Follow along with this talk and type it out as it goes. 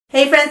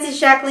Hey friends, it's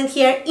Jacqueline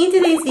here. In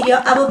today's video,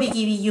 I will be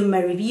giving you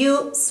my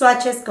review,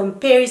 swatches,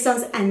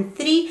 comparisons, and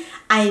 3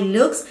 eye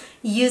looks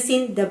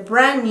using the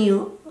brand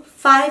new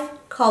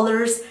 5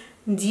 colors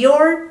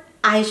Dior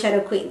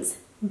eyeshadow queens.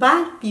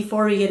 But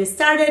before we get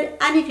started,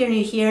 and if you're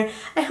new here,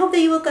 I hope that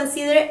you will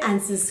consider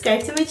and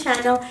subscribe to my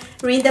channel,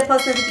 ring the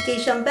post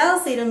notification bell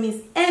so you don't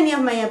miss any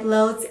of my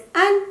uploads,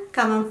 and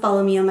come and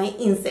follow me on my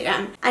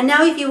Instagram. And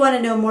now if you want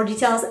to know more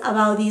details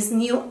about this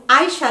new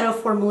eyeshadow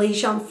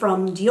formulation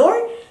from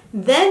Dior,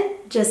 then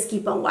just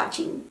keep on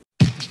watching.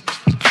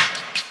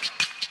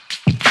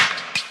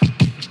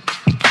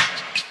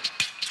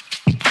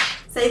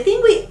 So I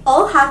think we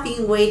all have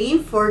been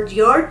waiting for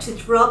Dior to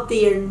drop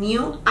their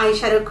new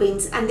eyeshadow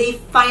queens, and they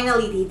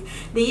finally did.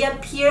 They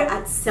appear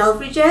at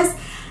Selfridges,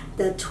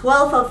 the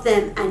 12 of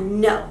them, and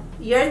no,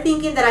 you're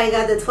thinking that I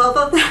got the 12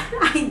 of them.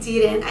 I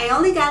didn't. I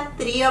only got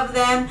 3 of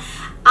them.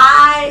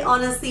 I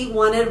honestly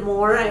wanted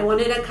more. I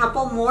wanted a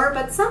couple more,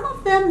 but some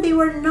of them, they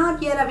were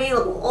not yet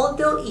available.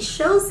 Although it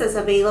shows as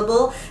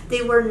available,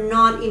 they were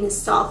not in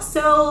stock.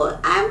 So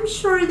I'm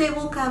sure they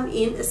will come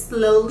in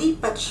slowly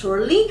but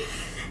surely.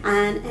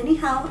 And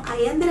anyhow,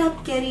 I ended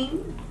up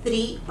getting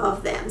 3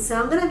 of them.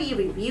 So I'm gonna be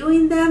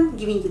reviewing them,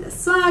 giving you the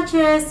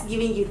swatches,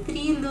 giving you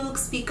 3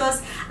 looks,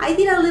 because I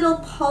did a little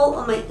poll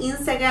on my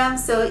Instagram.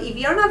 So if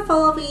you're not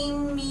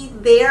following me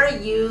there,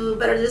 you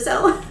better do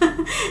so.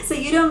 So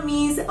you don't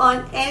miss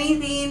on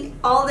anything,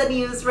 all the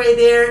news right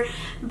there.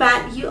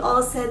 But you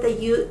all said that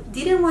you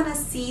didn't want to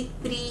see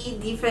 3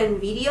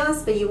 different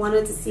videos, but you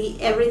wanted to see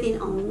everything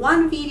on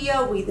one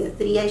video with the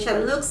 3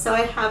 eyeshadow looks. So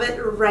I have it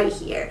right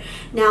here.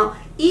 Now,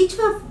 each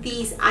of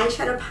these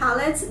eyeshadow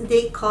palettes,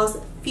 they cost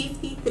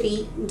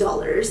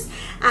 $53,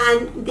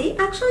 and they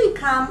actually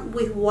come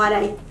with what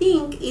I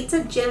think it's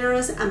a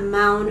generous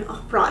amount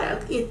of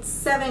product. It's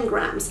 7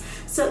 grams.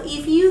 So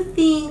if you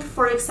think,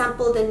 for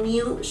example, the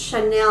new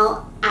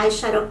Chanel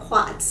eyeshadow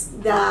quads,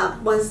 the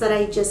ones that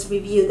I just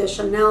reviewed, the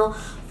Chanel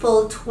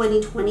Fall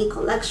 2020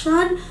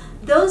 collection,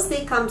 those,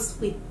 they comes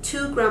with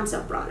 2 grams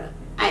of product.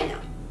 I know,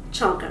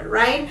 chunker,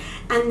 right?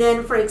 And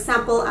then, for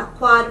example, a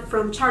quad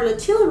from Charlotte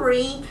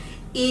Tilbury,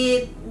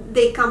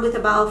 they come with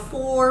about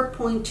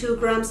 4.2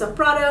 grams of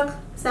product,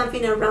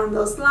 something around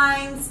those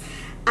lines.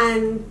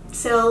 And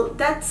so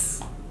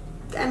that's,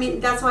 I mean,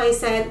 that's why I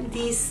said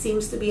this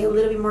seems to be a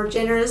little bit more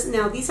generous.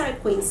 Now, these are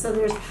queens, so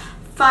there's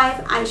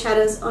 5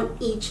 eyeshadows on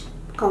each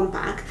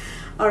compact.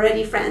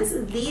 Alrighty friends,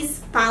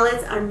 these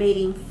palettes are made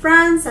in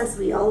France, as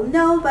we all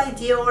know, by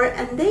Dior,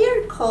 and they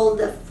are called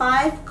the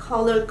 5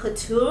 Couleurs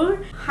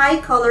Couture High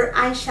Color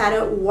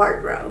Eyeshadow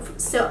Wardrobe.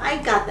 So I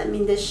got them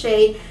in the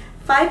shade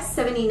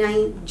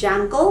 579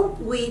 Jungle,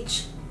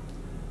 which,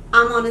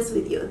 I'm honest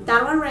with you,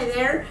 that one right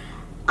there,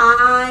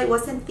 I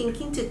wasn't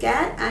thinking to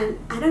get, and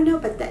I don't know,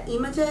 but the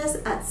images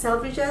at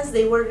Selfridges,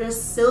 they were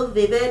just so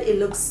vivid. It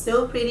looks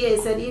so pretty. I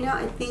said, you know,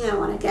 I think I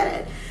want to get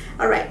it.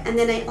 All right, and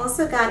then I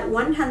also got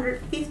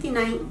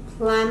 159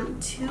 Plum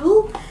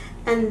Tulle,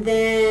 and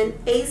then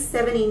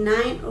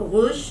 879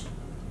 Rouge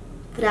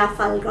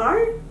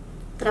Trafalgar.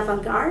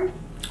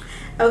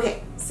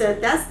 Okay, so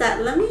that's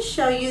that. Let me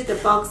show you the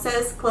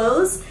boxes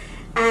close.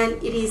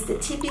 And it is the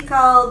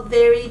typical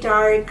very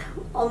dark,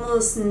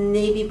 almost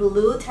navy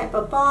blue type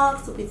of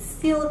box with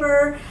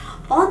silver.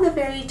 On the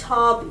very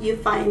top, you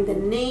find the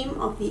name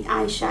of the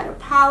eyeshadow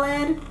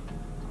palette,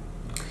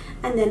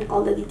 and then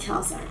all the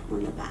details are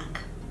on the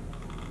back.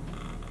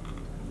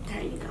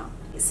 There you go.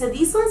 So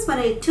these ones, when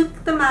I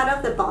took them out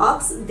of the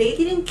box, they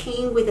didn't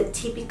came with a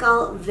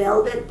typical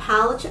velvet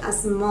pouch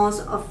as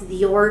most of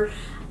Dior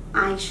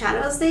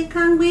eyeshadows they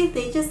come with.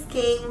 They just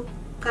came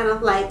kind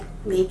of like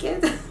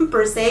naked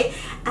per se,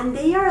 and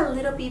they are a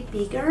little bit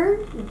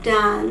bigger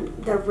than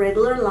the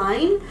regular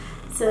line.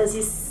 So as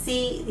you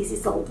see, this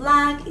is all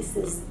black. It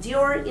says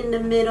Dior in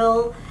the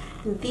middle.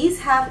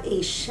 These have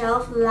a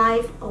shelf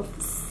life of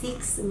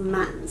 6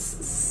 months,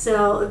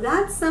 so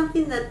that's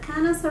something that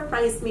kind of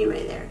surprised me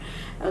right there.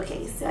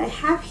 Okay, so I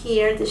have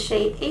here the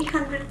shade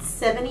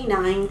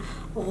 879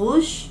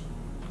 Rouge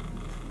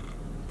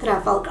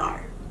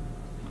Trafalgar.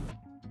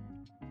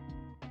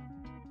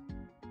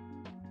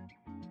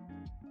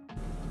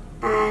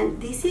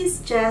 And this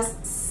is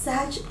just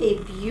such a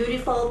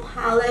beautiful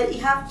palette.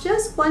 You have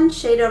just one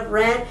shade of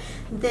red,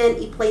 then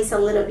it plays a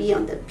little bit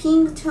on the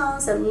pink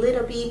tones, a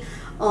little bit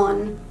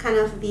on kind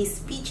of this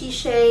peachy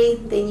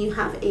shade, then you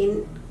have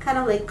a kind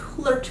of like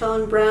cooler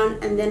tone brown,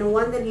 and then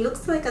one that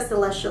looks like a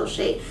celestial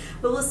shade.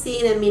 We will see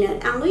in a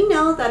minute. And we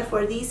know that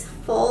for this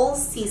fall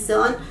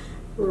season,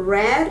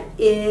 red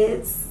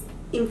is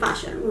in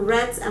fashion,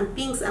 reds and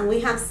pinks, and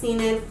we have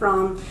seen it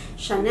from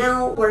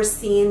Chanel. We're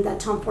seeing that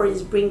Tom Ford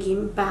is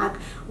bringing back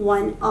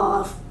one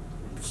of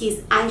his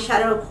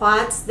eyeshadow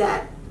quads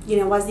that, you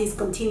know, was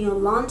discontinued a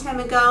long time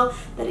ago,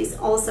 that is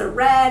also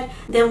red.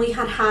 Then we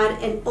had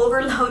an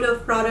overload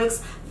of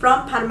products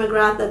from Pat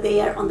McGrath that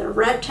they are on the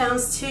red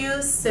tones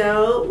too,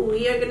 so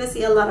we are gonna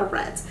see a lot of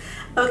reds.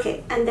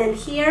 Okay, and then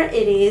here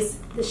it is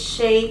the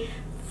shade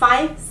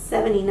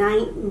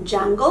 579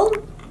 Jungle.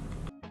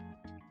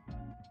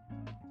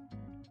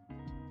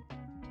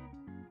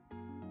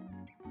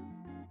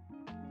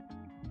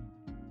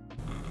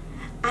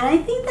 And I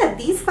think that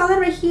this palette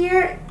right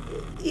here,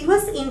 it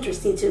was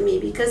interesting to me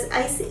because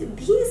I see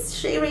this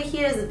shade right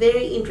here is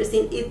very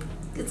interesting.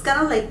 It's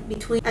kind of like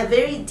between a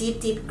very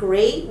deep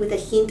gray with a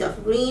hint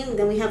of green.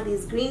 Then we have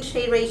this green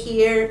shade right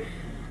here.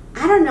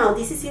 I don't know,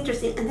 this is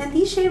interesting. And then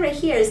this shade right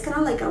here is kind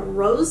of like a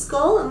rose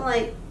gold. I'm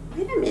like,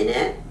 wait a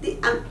minute,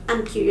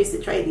 I'm curious to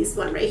try this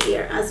one right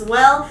here as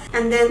well.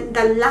 And then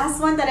the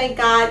last one that I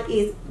got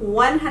is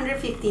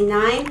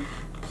 159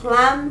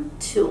 Plum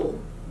Tulle.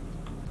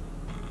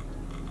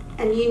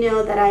 And you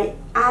know that I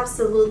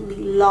absolutely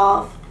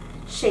love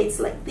shades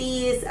like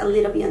these, a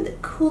little bit on the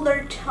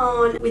cooler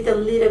tone with a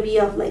little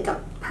bit of like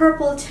a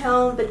purple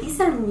tone, but these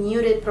are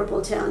muted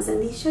purple tones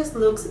and this just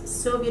looks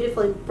so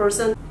beautiful in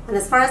person. And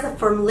as far as the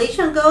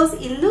formulation goes,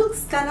 it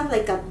looks kind of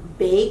like a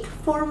baked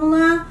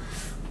formula.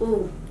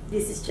 Ooh,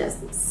 this is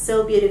just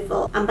so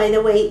beautiful. And by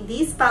the way,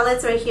 these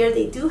palettes right here,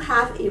 they do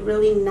have a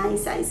really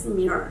nice size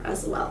mirror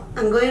as well.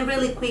 I'm going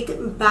really quick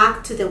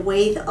back to the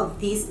weight of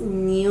these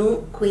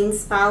new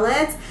Quints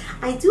palettes.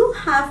 I do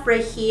have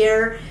right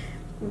here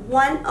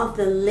one of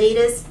the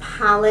latest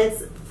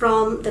palettes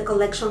from the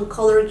collection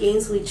Color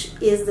Games, which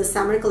is the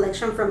summer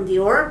collection from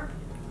Dior.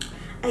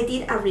 I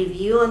did a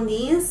review on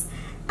these,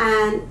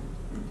 and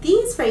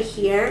these right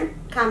here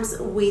comes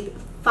with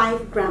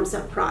 5 grams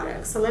of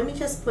product. So let me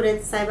just put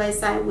it side by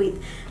side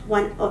with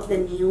one of the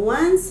new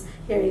ones.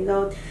 Here you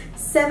go,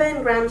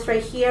 7 grams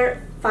right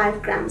here,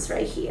 5 grams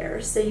right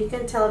here. So you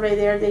can tell right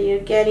there that you're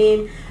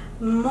getting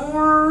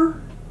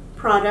more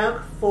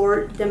product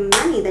for the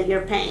money that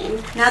you're paying.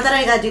 Now that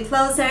I got you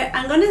closer,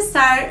 I'm gonna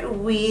start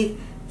with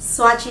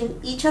swatching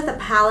each of the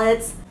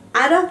palettes.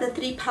 Out of the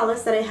 3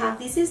 palettes that I have,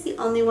 this is the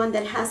only one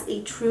that has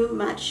a true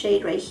matte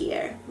shade right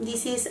here.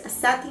 This is a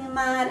satin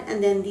matte,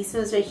 and then these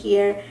ones right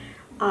here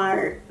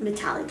are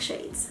metallic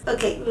shades.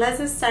 Okay, let's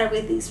just start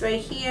with this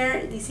right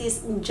here. This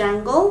is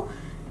Jungle.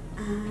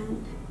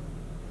 And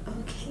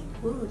okay,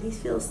 ooh, this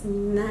feels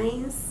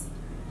nice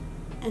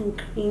and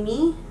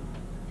creamy.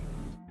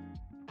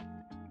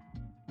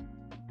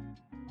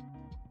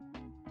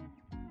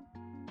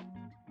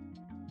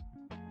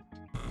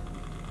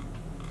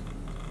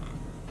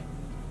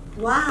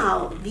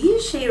 Wow,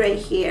 this shade right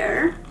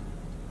here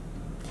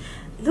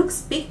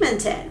looks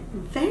pigmented,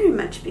 very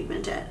much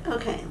pigmented.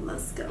 Okay,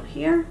 let's go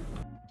here.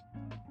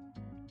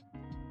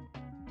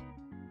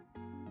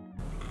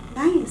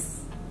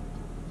 Nice.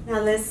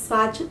 Now let's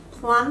swatch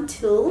Plum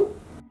Tulle.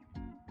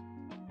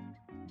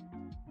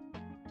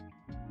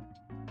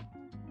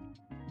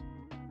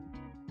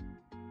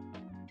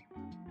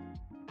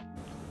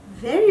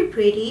 Very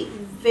pretty,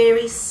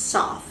 very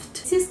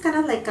soft. This is kind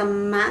of like a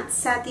matte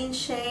satin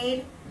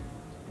shade.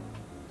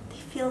 They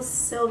feel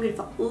so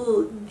beautiful.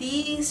 Ooh,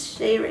 this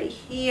shade right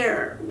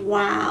here,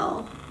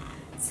 wow.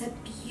 It's a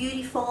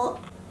beautiful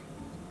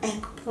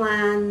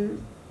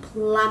eggplant,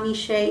 plummy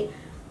shade.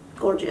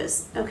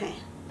 Gorgeous. Okay.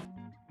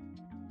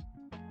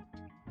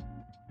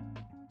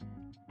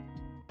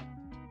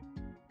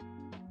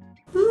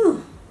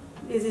 Ooh,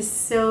 this is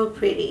so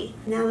pretty.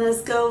 Now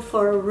let's go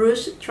for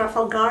Rouge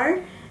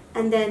Trafalgar.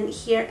 And then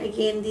here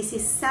again, this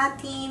is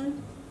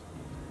satin.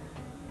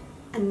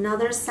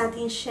 Another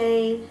satin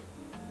shade.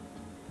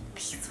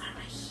 This one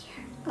right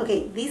here.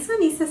 Okay, this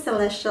one is a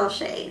celestial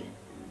shade.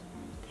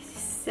 This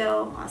is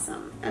so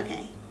awesome.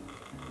 Okay.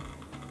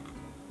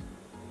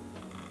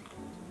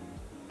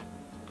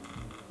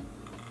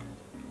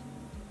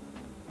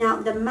 Now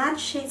the matte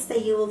shades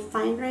that you will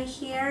find right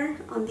here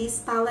on this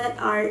palette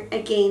are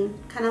again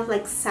kind of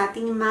like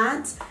satin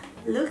matte.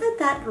 Look at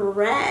that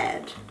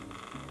red.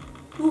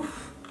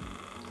 Oof.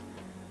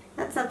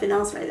 That's something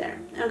else right there.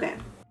 Okay.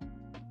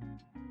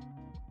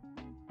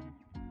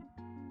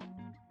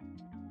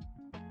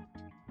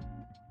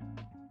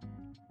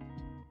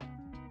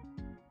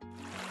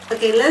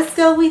 Okay, let's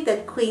go with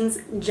the Quints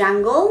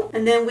Jungle.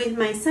 And then with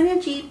my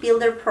Sonia G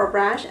Builder Pro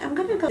Brush, I'm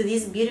gonna go to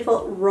this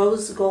beautiful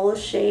rose gold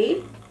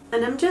shade.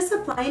 And I'm just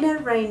applying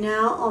it right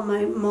now on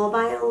my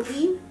mobile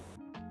lid.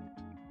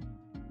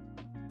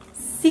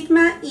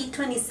 Sigma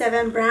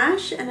E27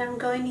 brush, and I'm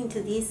going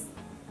into this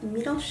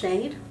middle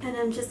shade, and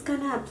I'm just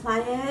gonna apply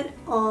it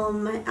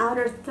on my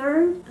outer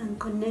third and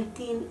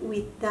connecting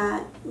with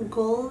that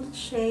gold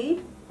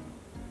shade.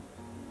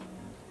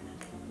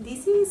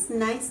 This is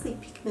nicely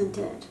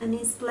pigmented and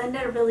it's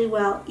blended really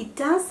well. It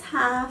does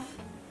have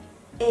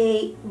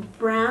a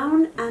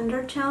brown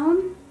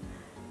undertone,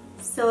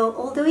 so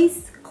although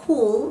it's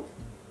cool,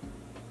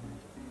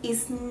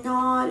 it's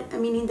not, I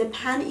mean, in the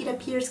pan it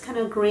appears kind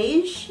of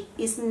grayish.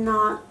 It's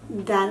not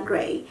that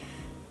gray.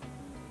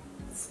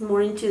 It's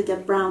more into the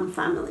brown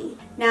family.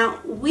 Now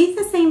with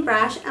the same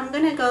brush, I'm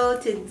gonna go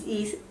to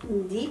this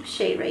deep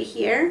shade right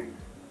here,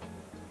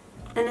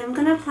 and I'm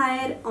gonna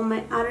apply it on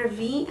my outer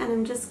V, and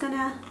I'm just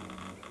gonna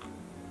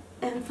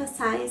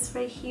emphasize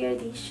right here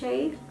this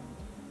shade.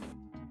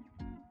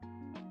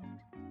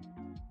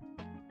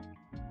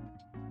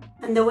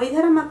 And the way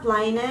that I'm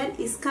applying it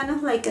is kind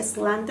of like a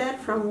slanted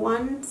from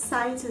one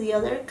side to the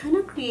other, kind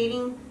of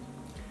creating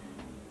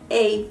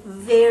a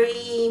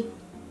very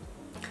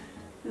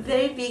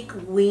big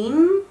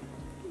wing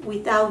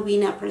without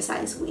being a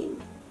precise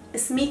wing.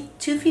 Smith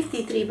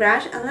 253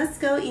 brush, and let's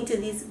go into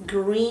this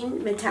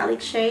green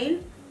metallic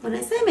shade. When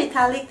I say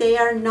metallic, they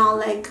are not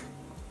like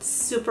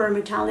super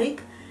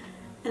metallic.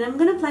 And I'm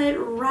gonna apply it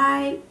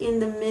right in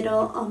the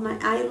middle of my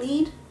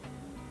eyelid.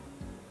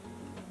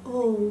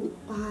 Oh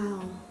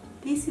wow,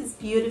 this is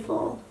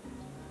beautiful.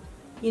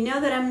 You know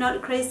that I'm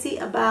not crazy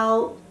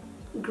about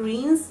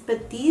greens,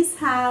 but this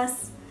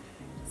has,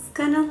 it's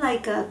kind of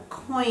like a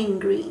coin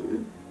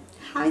green.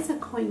 How is a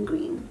coin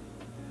green?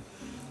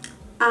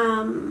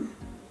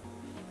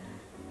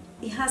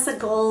 It has a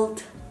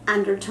gold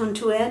undertone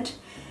to it.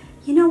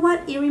 You know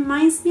what? It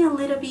reminds me a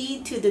little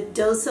bit to the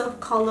Dose of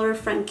Color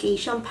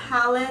Francation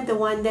palette, the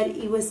one that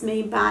it was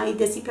made by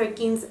Desi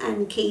Perkins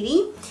and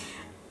Katie.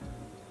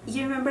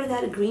 You remember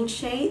that green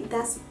shade?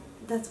 That's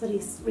what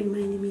it's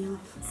reminding me of.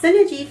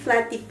 Sonia G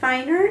Flat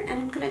Definer,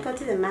 and I'm gonna go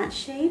to the matte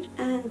shade.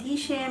 And this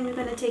shade, I'm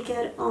gonna take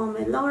it on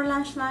my lower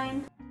lash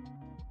line.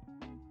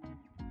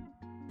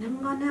 And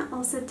I'm gonna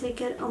also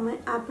take it on my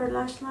upper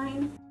lash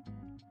line.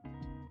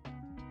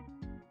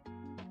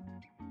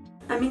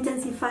 I'm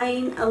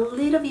intensifying a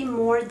little bit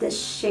more the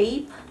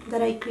shape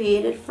that I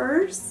created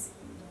first.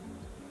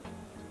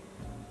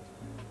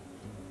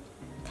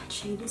 That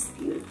shade is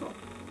beautiful.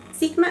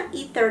 Sigma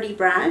E30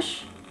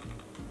 brush.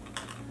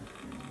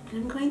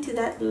 And I'm going to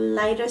that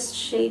lightest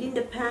shade in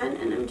the pan,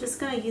 and I'm just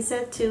going to use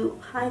it to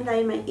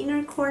highlight my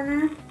inner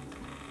corner.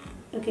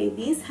 Okay,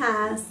 this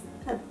has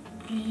a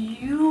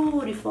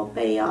beautiful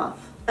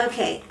payoff.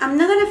 Okay, I'm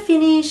not gonna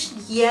finish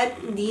yet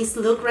this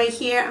look right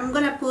here. I'm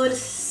gonna put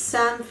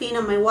something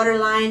on my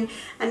waterline,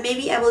 and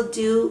maybe I will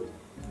do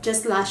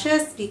just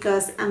lashes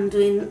because I'm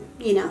doing,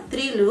 you know,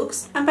 3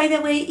 looks. And by the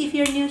way, if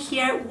you're new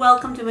here,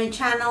 welcome to my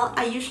channel.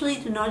 I usually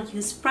do not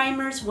use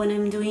primers when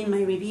I'm doing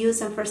my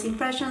reviews and first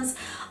impressions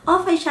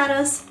of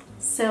eyeshadows,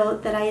 so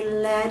that I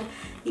let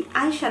the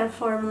eyeshadow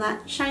formula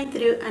shine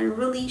through and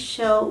really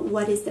show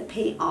what is the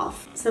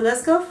payoff. So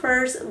let's go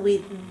first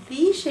with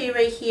this shade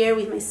right here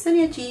with my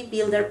Sonia G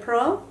Builder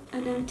Pro,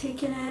 and I'm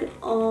taking it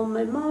on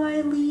my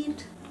mobile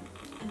lid,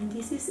 and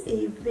this is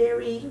a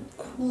very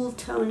cool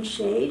tone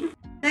shade.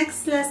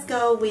 Next, let's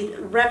go with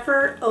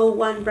Refer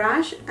 01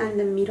 brush and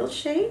the middle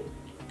shade,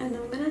 and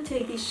I'm gonna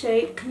take this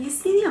shade. Can you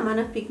see the amount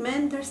of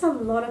pigment? There's a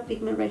lot of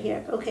pigment right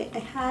here. Okay, I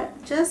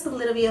had just a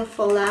little bit of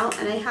fallout,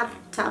 and I have to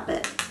tap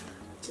it.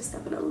 Just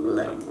tap it a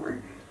little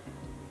more.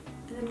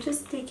 And I'm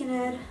just taking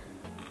it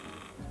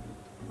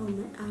on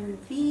my outer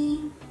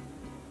V.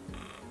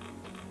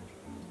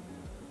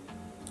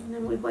 And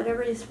then with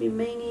whatever is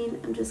remaining,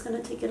 I'm just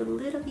gonna take it a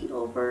little bit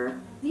over.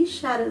 These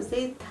shadows,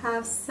 they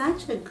have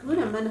such a good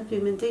amount of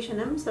pigmentation.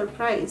 I'm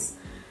surprised.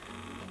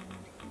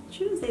 I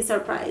shouldn't say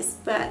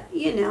surprised, but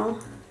you know,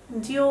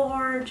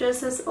 Dior,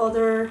 just as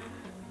other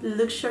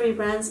luxury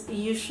brands,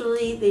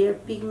 usually their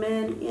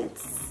pigment,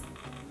 it's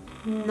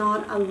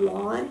not a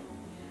lot.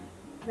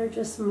 They're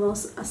just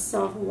most a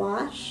soft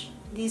wash.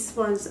 These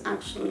ones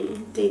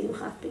actually, they do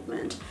have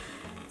pigment.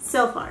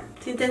 So far,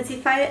 to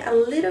intensify a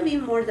little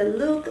bit more the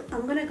look,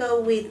 I'm gonna go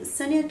with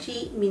Sonia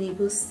G Mini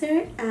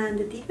Booster and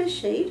the deepest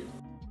shade.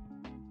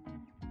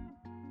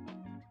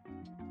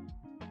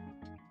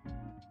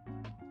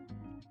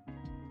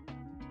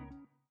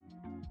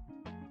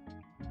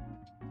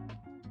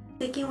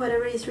 Taking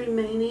whatever is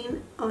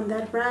remaining on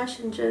that brush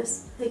and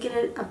just taking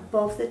it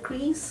above the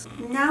crease.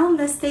 Now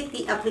let's take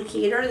the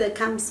applicator that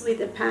comes with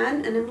the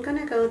pan, and I'm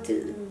gonna go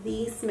to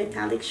this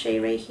metallic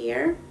shade right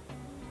here.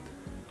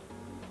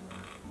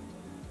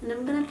 And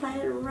I'm gonna apply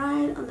it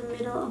right on the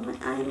middle of my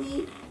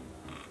eyelid.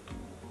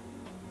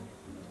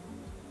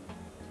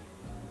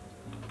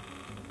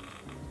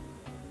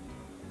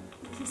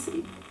 This is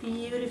a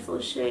beautiful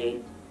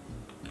shade.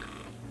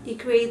 It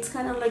creates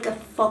kind of like a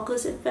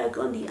focus effect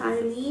on the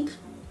eyelid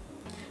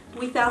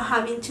without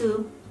having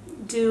to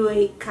do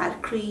a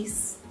cut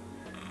crease.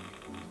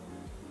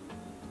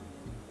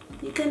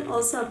 You can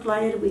also apply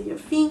it with your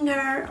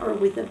finger or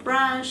with a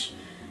brush,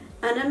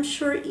 and I'm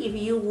sure if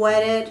you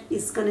wet it,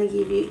 it's gonna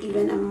give you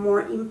even a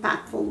more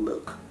impactful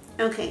look.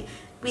 Okay,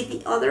 with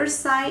the other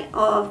side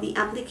of the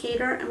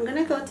applicator, I'm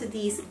gonna go to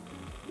this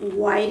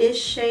whitish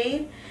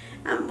shade.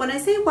 When I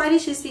say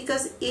whitish, it's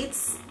because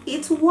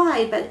it's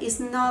white, but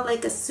it's not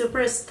like a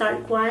super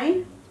stark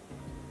white.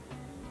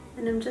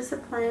 And I'm just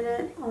applying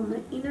it on my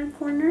inner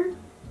corner.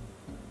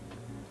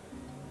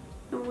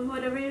 And with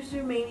whatever is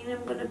remaining,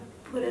 I'm gonna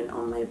put it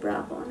on my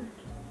brow bone.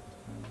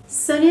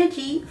 Sonia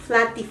G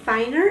Flat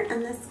Definer,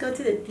 and let's go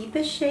to the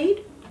deepest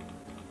shade.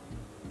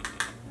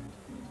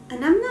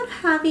 And I'm not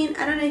having,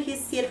 I don't know if you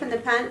see it from the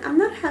pan, I'm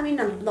not having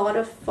a lot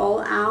of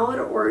fallout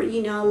or,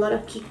 you know, a lot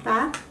of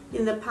kickback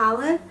in the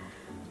palette.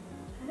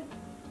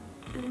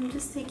 And I'm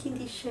just taking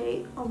this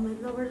shade on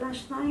my lower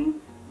lash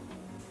line.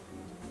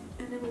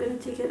 And I'm going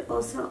to take it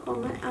also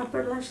on my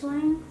upper lash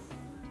line.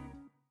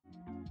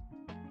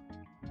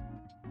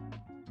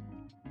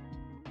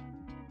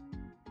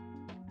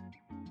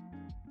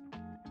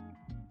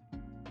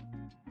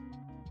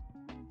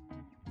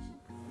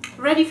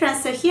 Ready,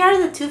 friends, so here are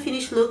the 2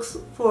 finished looks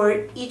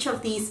for each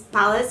of these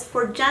palettes.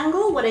 For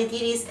Jungle, what I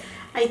did is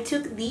I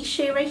took this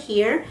shade right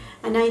here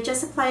and I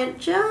just applied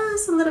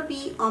just a little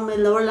bit on my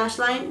lower lash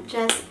line,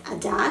 just a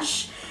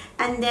dash.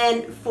 And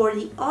then for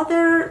the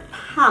other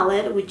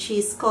palette, which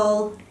is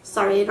called,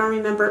 sorry, I don't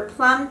remember,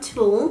 Plum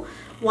Tulle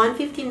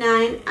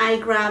 159, I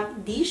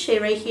grabbed this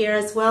shade right here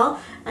as well,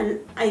 and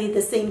I did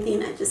the same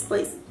thing. I just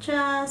placed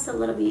just a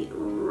little bit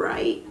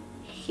right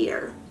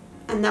here,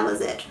 and that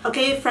was it.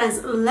 Okay,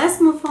 friends,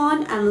 let's move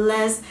on and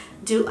let's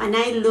do an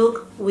eye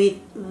look with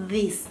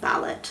this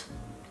palette.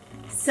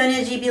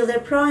 Sonia G Builder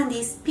Pro in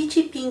this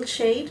peachy pink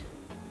shade,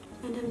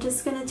 and I'm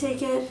just gonna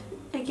take it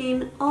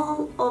again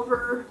all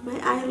over my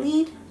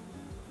eyelid.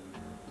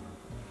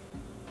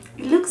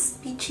 It looks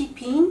peachy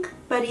pink,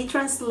 but it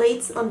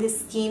translates on the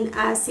skin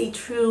as a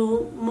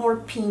true, more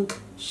pink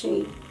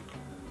shade.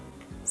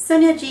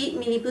 Sonia G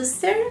Mini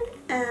Booster,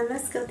 and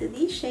let's go to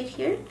this shade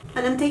here.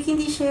 And I'm taking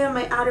this shade on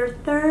my outer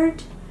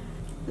third,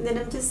 and then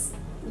I'm just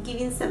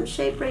giving some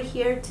shape right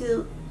here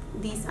to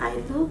this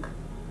eye look.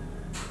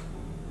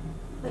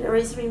 Whatever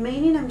is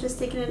remaining, I'm just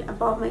taking it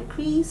above my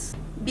crease.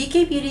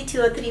 BK Beauty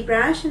 203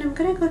 brush, and I'm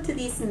gonna go to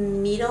this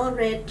middle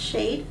red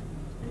shade.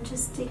 I'm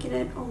just taking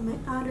it on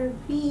my outer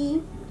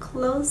V,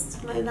 close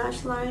to my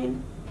lash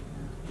line,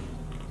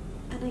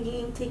 and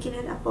again taking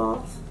it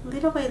above,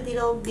 little by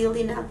little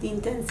building up the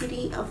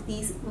intensity of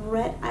this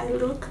red eye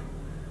look.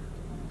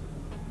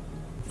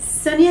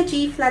 Sonia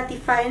G Flat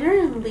Definer,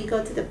 and we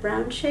go to the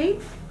brown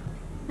shade,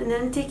 and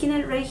then I'm taking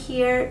it right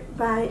here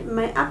by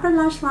my upper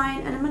lash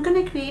line, and I'm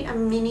going to create a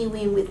mini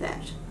wing with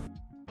that.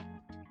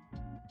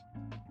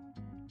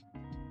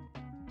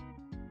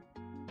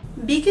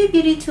 BK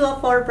Beauty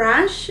 204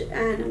 brush,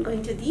 and I'm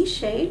going to this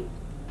shade,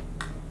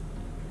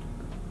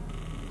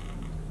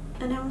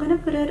 and I'm going to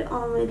put it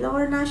on my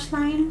lower lash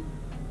line.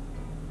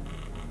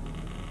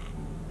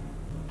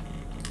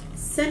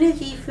 Sonia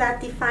G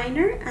Flat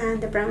Definer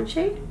and the brown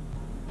shade.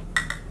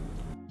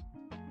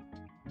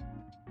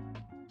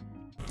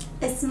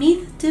 A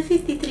Smith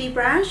 253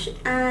 brush,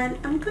 and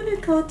I'm going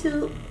to go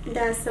to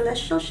the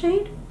Celestial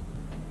shade,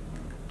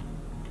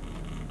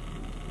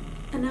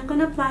 and I'm going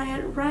to apply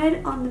it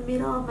right on the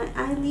middle of my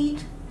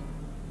eyelid.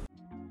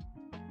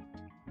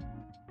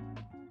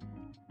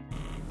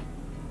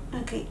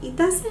 Okay, it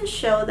doesn't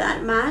show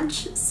that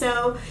much,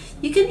 so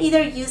you can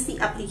either use the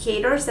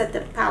applicators that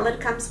the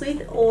palette comes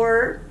with,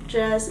 or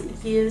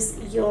just use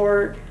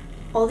your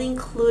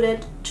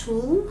all-included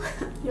tool,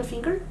 your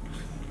finger.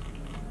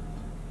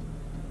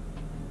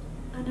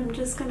 And I'm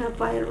just gonna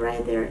apply it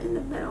right there in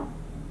the middle.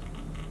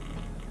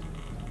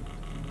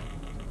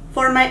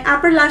 For my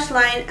upper lash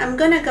line, I'm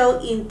gonna go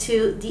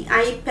into the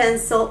eye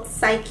pencil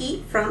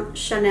Psyche from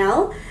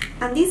Chanel,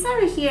 and this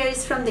right here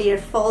is from their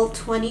fall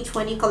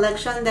 2020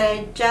 collection that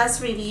I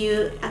just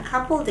reviewed a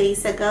couple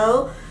days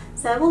ago,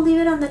 so I will leave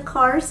it on the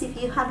cards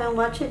if you haven't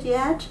watched it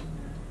yet.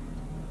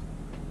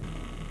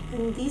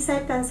 And this eye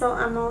pencil,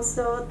 I'm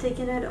also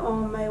taking it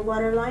on my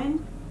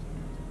waterline.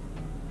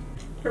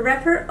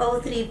 Rephr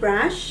 03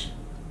 brush,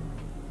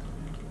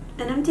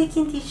 and I'm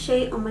taking this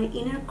shade on my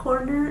inner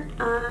corner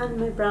and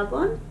my brow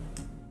bone.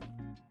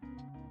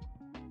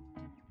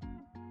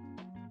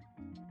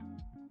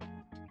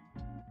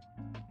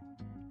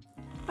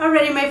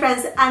 Alrighty, my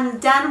friends, I'm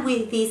done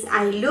with this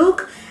eye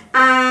look,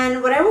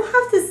 and what I will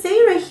have to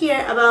say right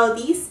here about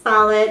this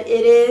palette,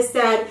 it is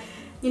that,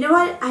 you know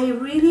what, I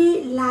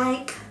really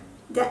like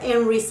the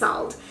end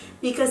result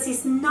because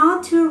it's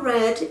not too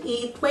red.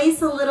 It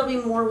plays a little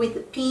bit more with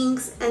the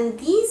pinks, and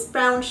this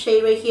brown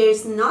shade right here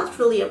is not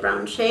really a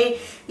brown shade.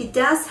 It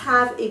does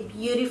have a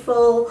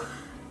beautiful,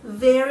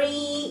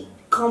 very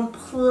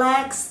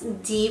complex,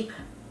 deep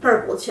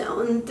purple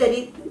tone that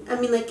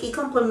it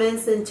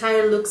complements the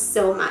entire look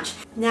so much.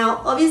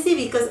 Now obviously,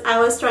 because I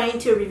was trying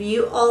to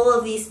review all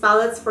of these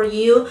palettes for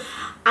you,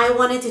 I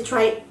wanted to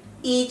try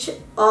each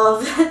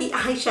of the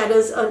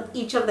eyeshadows on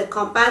each of the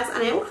compacts,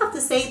 and I will have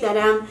to say that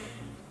I'm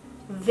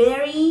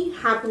very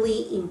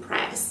happily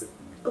impressed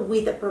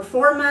with the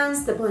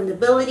performance, the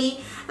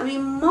blendability. I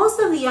mean, most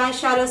of the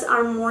eyeshadows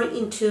are more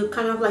into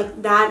kind of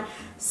like that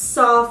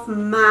soft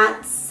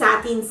matte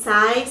satin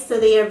side, so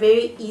they are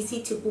very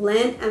easy to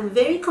blend and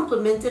very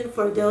complimented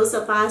for those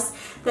of us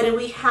that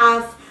we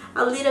have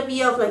a little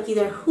bit of like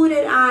either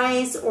hooded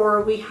eyes,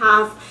 or we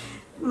have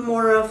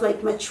more of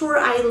like mature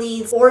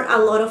eyelids, or a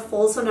lot of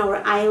folds on our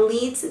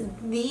eyelids.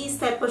 These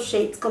type of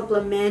shades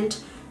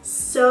complement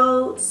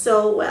so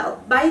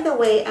well. By the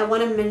way, I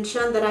want to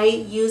mention that I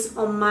use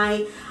on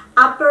my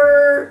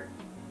upper,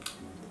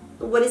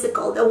 what is it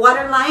called, the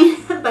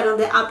waterline, but on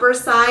the upper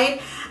side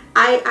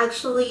I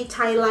actually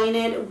tie line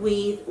it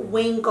with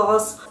Wayne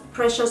Goss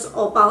Precious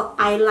Opal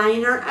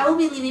eyeliner. I will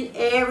be leaving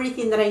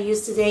everything that I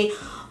used today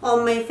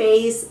on my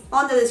face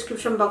on the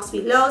description box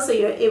below, so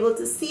you're able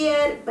to see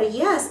it. But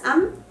yes,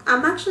 I'm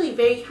actually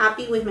very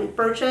happy with my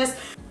purchase.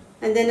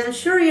 And then I'm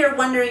sure you're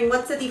wondering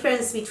what's the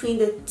difference between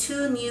the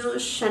two new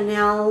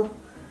Chanel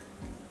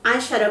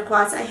eyeshadow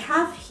quads. I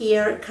have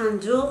here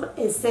Candeur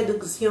et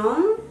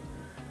Séduction.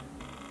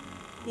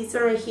 This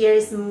one right here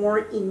is more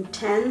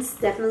intense,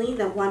 definitely,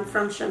 the one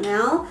from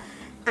Chanel.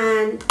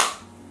 And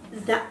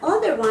The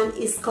other one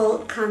is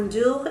called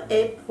Candeur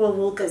et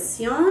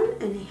Provocation,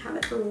 and I have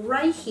it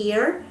right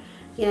here.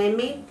 And I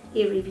made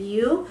a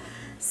review.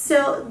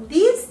 So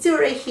these two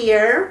right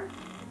here,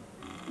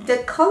 the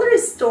color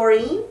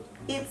story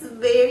is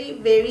very,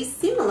 very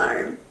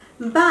similar.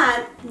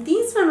 But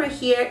this one right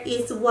here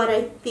is what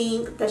I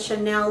think the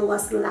Chanel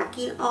was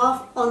lacking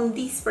of on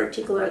this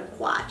particular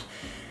quad.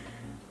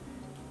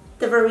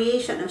 The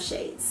variation of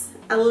shades.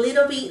 A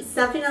little bit,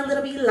 something a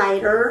little bit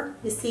lighter.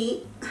 You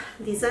see,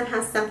 this one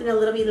has something a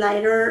little bit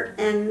lighter,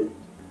 and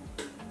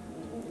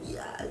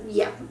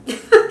yeah.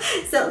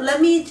 So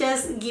let me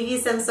just give you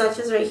some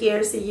swatches right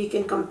here so you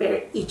can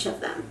compare each of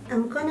them.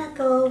 I'm gonna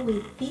go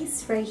with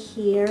this right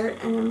here,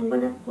 and I'm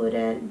gonna put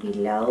it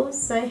below.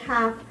 So I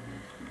have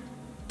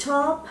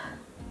top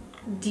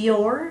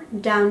Dior,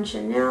 down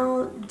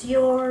Chanel,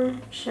 Dior,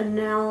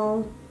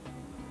 Chanel,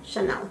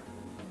 Chanel.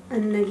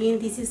 And again,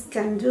 this is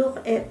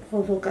Candeur et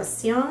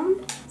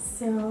Provocation.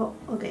 So,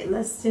 okay,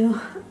 let's do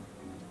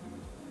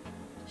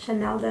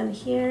Chanel down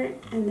here,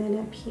 and then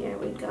up here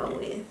we go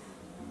with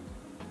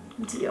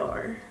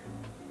Dior.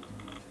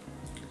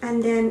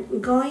 And then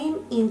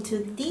going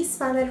into this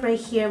palette right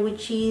here,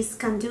 which is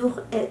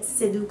Candeur et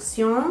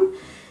Séduction.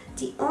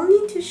 The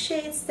only two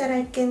shades that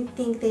I can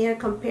think they are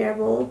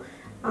comparable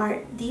are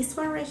this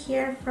one right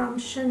here from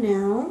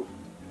Chanel,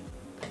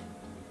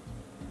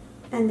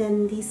 and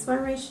then this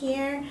one right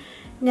here.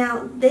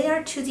 Now they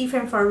are two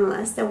different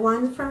formulas. The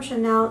one from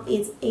Chanel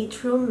is a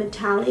true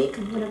metallic.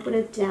 I'm gonna put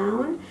it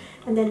down,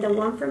 and then the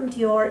one from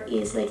Dior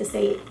is, like I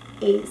say,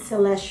 a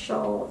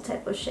celestial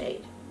type of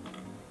shade.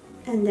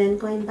 And then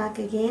going back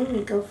again,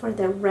 we go for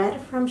the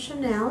red from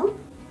Chanel,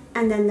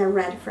 and then the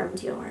red from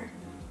Dior.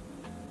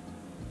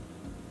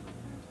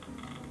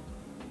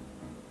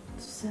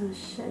 So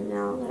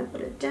Chanel, I'm gonna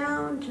put it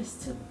down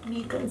just to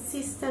be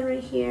consistent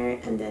right here,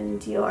 and then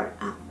Dior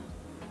up.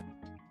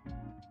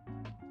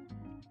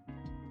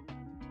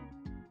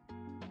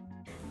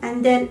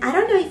 And then, I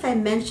don't know if I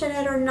mentioned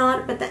it or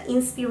not, but the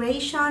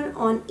inspiration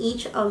on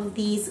each of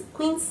these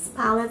Quints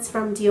palettes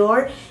from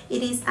Dior,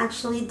 it is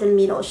actually the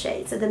middle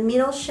shade. So the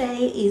middle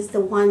shade is the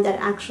one that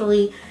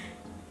actually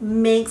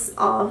makes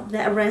of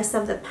the rest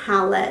of the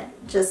palette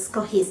just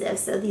cohesive.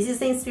 So this is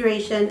the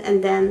inspiration,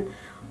 and then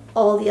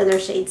all the other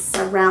shades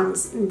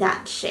surrounds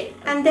that shade.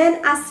 And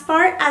then as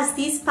far as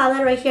this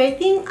palette right here, I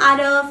think out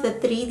of the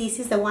three, this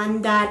is the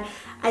one that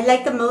I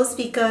like the most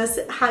because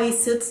how it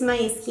suits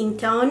my skin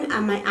tone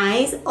and my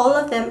eyes. All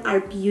of them are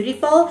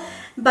beautiful,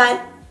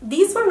 but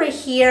this one right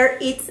here,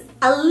 it's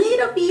a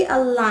little bit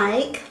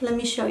alike. Let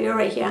me show you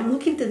right here. I'm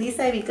looking to this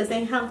side because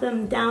I have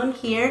them down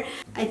here.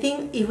 I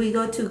think if we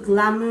go to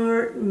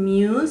Glamour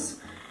Muse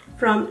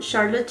from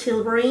Charlotte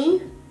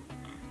Tilbury,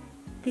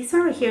 this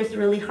one right here is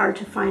really hard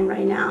to find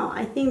right now.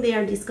 I think they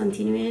are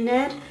discontinuing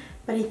it,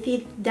 but I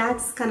think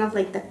that's kind of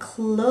like the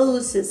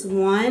closest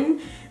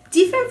one.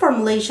 Different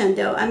formulation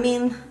though. I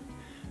mean,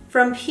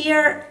 from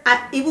here,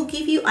 it will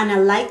give you an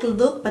alike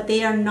look, but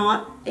they are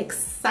not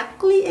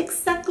exactly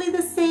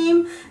the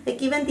same.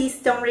 Like even this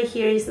tone right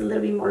here is a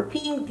little bit more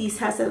pink. This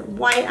has a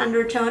white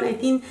undertone. I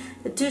think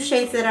the two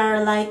shades that are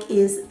alike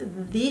is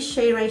this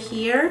shade right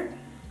here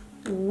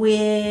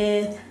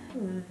with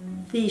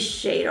this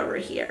shade over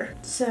here.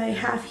 So I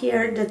have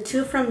here the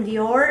two from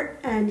Dior,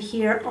 and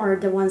here are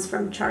the ones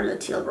from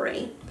Charlotte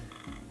Tilbury.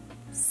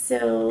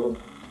 So,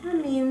 I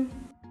mean,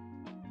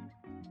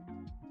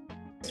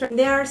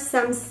 there are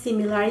some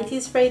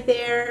similarities right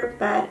there,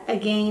 but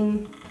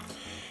again,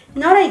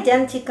 not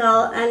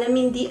identical. And I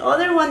mean, the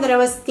other one that I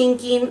was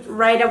thinking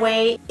right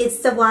away, it's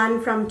the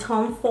one from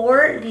Tom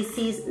Ford. This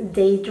is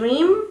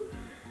Daydream.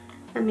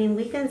 I mean,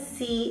 we can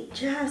see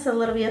just a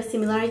little bit of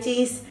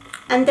similarities.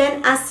 And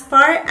then as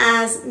far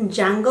as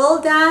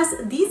Jungle does,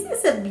 this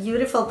is a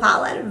beautiful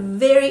palette,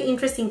 very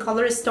interesting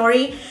color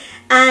story.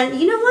 And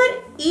you know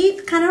what?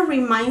 It kind of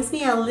reminds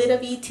me a little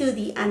bit to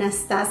the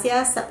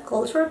Anastasia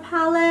Subculture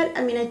palette.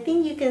 I mean, I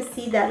think you can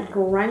see that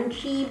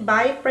grungy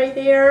vibe right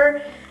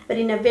there, but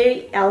in a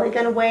very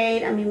elegant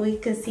way. I mean, we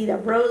can see the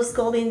rose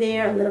gold in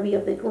there, a little bit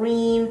of the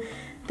green,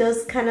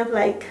 those kind of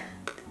like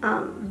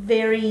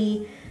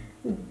very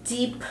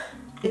deep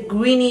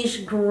greenish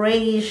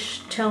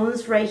grayish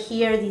tones right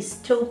here, this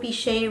taupey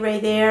shade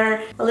right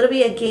there, a little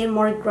bit again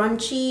more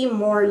grungy,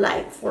 more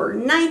like for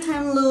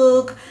nighttime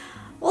look.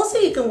 Also,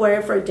 you can wear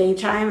it for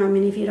daytime. I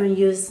mean, if you don't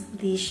use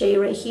the shade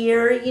right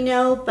here, you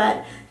know,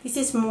 but this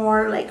is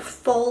more like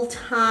fall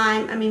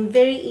time. I mean,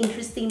 very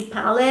interesting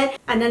palette.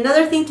 And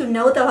another thing to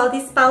note about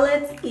this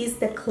palette is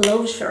the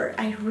closure.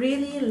 I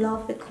really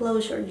love the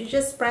closure. You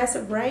just press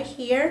it right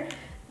here,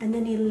 and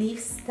then it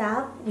lifts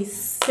up with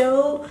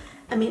so,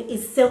 I mean,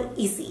 it's so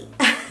easy.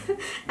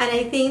 And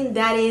I think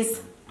that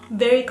is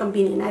very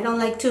convenient. I don't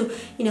like to,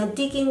 you know,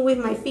 dig in with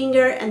my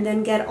finger and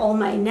then get all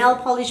my nail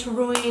polish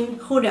ruined,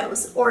 who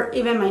knows, or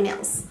even my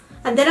nails.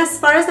 And then as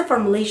far as the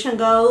formulation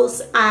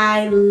goes,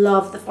 I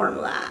love the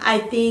formula. I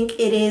think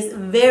it is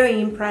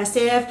very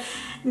impressive.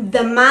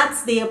 The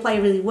mattes, they apply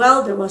really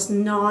well. There was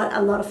not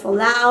a lot of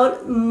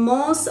fallout.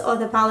 Most of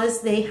the palettes,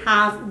 they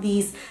have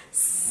these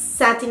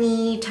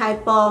satiny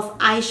type of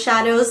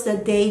eyeshadows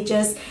that they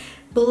just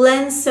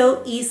blend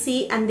so easy,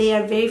 and they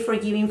are very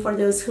forgiving for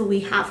those who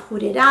we have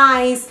hooded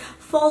eyes,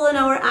 fallen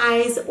over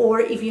eyes, or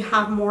if you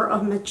have more of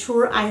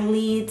mature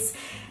eyelids,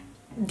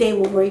 they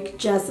will work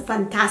just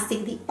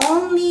fantastic. The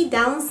only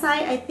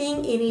downside, I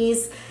think, it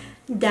is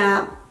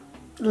the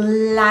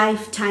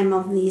lifetime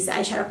of these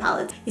eyeshadow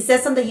palettes. It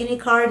says on the unit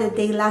card that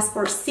they last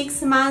for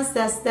 6 months.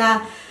 That's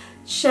the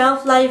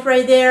shelf life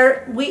right there.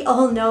 We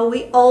all know,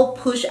 we all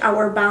push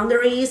our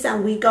boundaries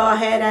and we go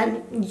ahead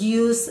and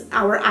use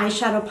our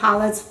eyeshadow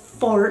palettes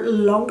for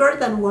longer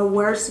than what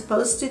we're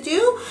supposed to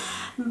do.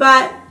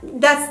 But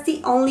that's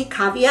the only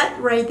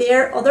caveat right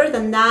there. Other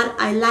than that,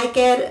 I like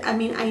it. I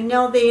mean, I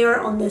know they are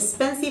on the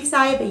expensive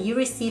side, but you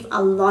receive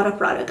a lot of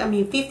product. I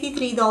mean,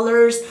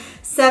 $53,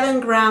 7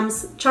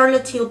 grams.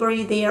 Charlotte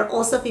Tilbury, they are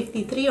also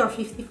 $53 or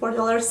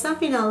 $54,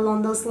 something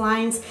along those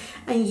lines,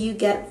 and you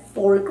get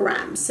 4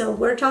 grams. So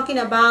we're talking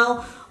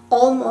about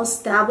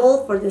almost double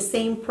for the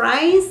same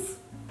price.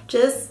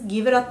 Just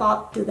give it a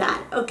thought to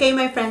that. Okay,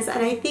 my friends,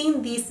 and I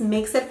think this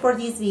makes it for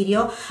this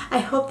video. I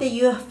hope that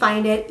you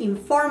find it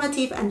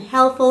informative and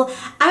helpful.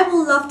 I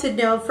would love to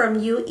know from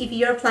you if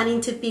you're planning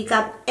to pick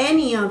up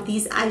any of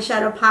these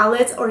eyeshadow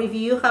palettes, or if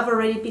you have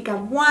already picked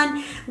up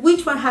one,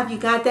 which one have you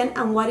gotten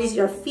and what is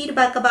your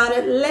feedback about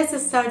it? Let's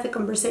start the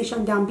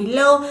conversation down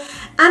below.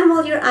 And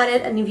while you're at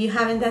it, and if you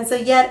haven't done so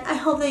yet, I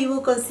hope that you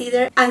will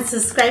consider and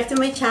subscribe to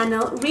my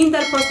channel, ring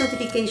that post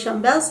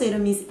notification bell so you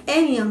don't miss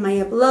any of my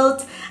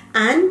uploads,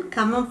 and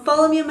come and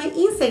follow me on my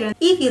Instagram.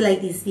 If you like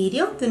this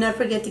video, do not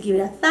forget to give it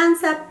a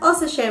thumbs up,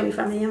 also share with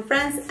family and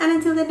friends, and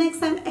until the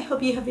next time, I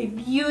hope you have a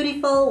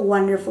beautiful,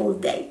 wonderful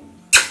day.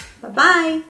 Bye bye.